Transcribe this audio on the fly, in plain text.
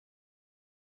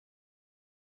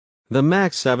The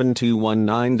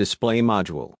MAX7219 display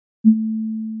module.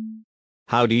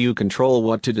 How do you control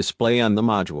what to display on the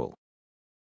module?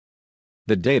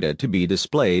 The data to be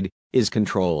displayed is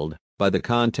controlled by the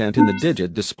content in the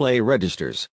digit display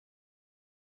registers.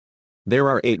 There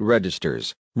are 8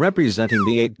 registers, representing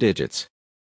the 8 digits.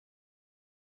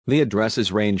 The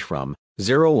addresses range from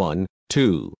 01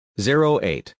 to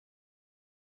 08.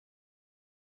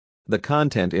 The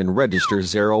content in register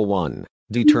 01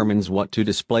 determines what to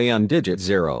display on digit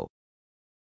 0.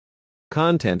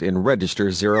 Content in register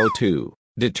 02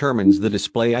 determines the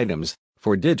display items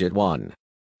for digit 1,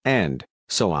 and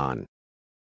so on.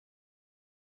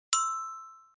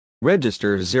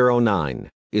 Register 09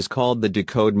 is called the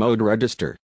Decode Mode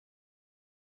register.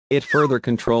 It further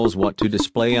controls what to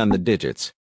display on the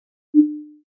digits.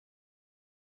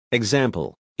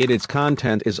 Example, its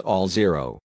content is all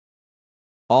 0.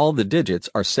 All the digits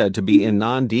are said to be in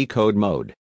NonDecode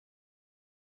mode.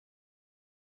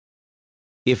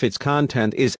 If its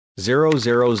content is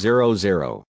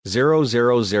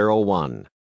 00000001,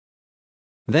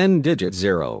 then digit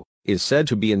 0 is said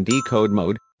to be in decode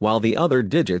mode, while the other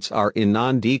digits are in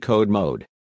non-decode mode.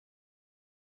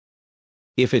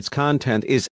 If its content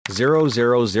is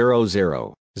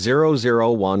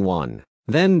 00000011,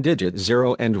 then digit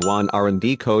 0 and 1 are in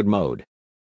decode mode.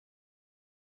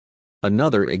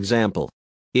 Another example.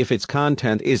 If its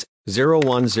content is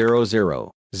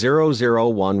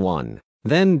 01000011,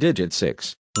 then digit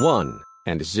 6, 1,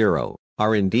 and 0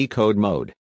 are in decode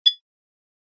mode.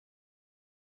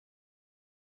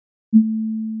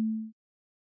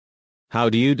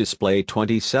 How do you display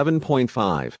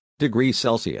 27.5 degrees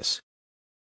Celsius?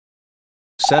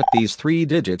 Set these 3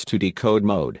 digits to decode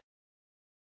mode,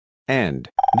 and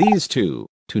these 2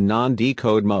 to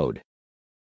non-decode mode.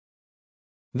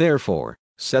 Therefore,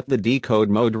 set the decode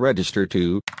mode register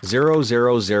to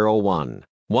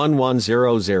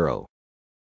 00011100.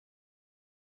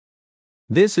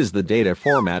 This is the data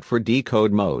format for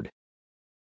decode mode.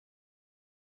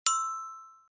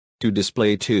 To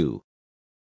display 2,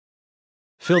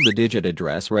 fill the digit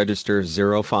address register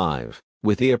 05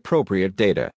 with the appropriate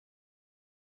data.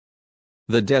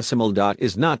 The decimal dot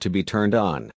is not to be turned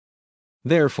on.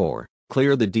 Therefore,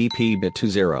 clear the DP bit to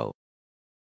 0.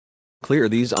 Clear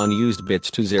these unused bits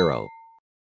to 0.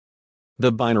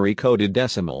 The binary coded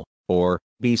decimal, or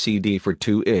BCD for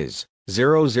 2 is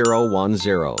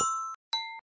 0010.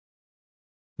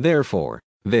 Therefore,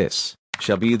 this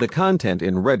shall be the content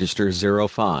in register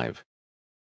 05.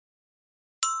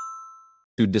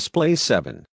 To display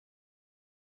 7,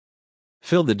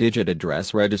 fill the digit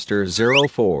address register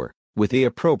 04 with the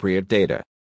appropriate data.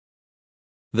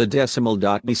 The decimal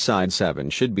dot beside 7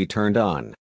 should be turned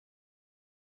on.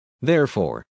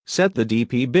 Therefore, set the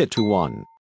DP bit to 1.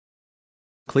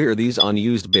 Clear these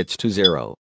unused bits to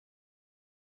 0.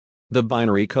 The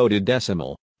binary coded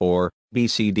decimal, or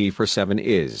BCD for 7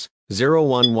 is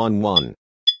 0111.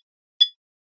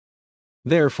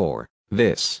 Therefore,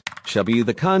 this shall be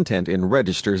the content in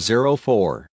register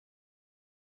 04.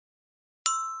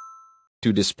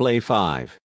 To display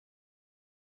 5,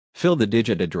 fill the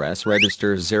digit address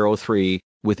register 03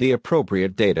 with the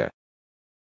appropriate data.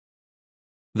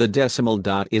 The decimal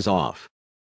dot is off.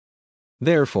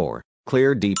 Therefore,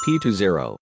 clear DP to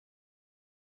 0.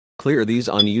 Clear these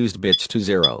unused bits to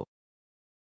 0.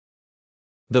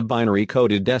 The binary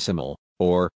coded decimal,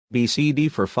 or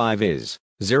BCD for 5 is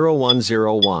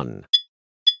 0101.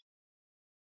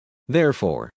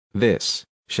 Therefore, this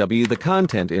shall be the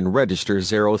content in register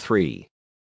 03.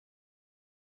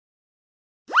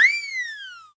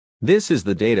 This is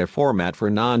the data format for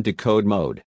non-decode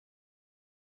mode.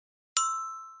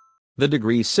 The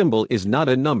degree symbol is not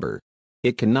a number.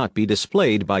 It cannot be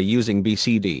displayed by using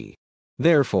BCD.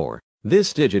 Therefore,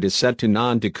 this digit is set to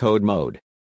non-decode mode.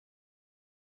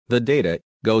 The data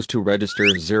goes to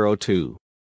register 02.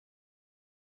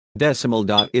 Decimal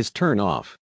dot is turn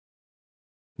off.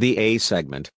 The A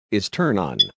segment is turn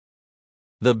on.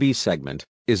 The B segment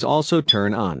is also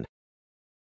turn on.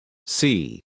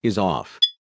 C is off.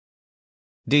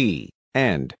 D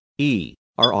and E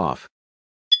are off.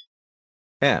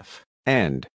 F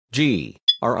and G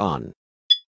are on.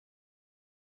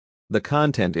 The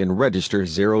content in register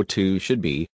 02 should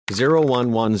be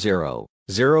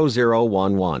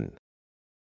 01100011.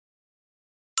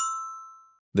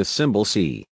 The symbol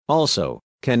C also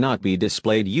cannot be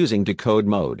displayed using decode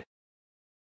mode.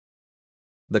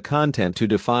 The content to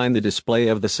define the display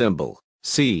of the symbol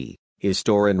C is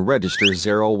stored in register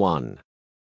 01.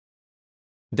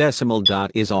 Decimal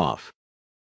dot is off.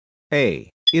 A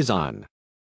is on.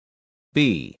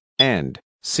 B and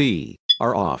C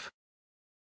are off.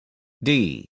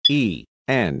 D, E,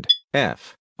 and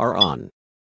F are on.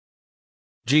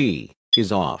 G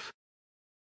is off.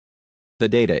 The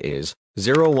data is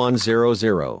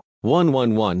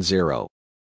 01001110.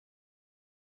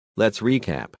 Let's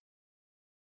recap.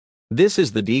 This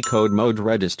is the decode mode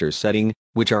register setting,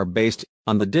 which are based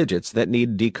on the digits that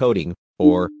need decoding,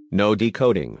 or no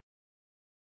decoding.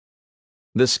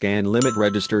 The scan limit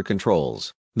register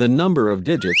controls the number of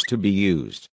digits to be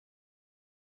used.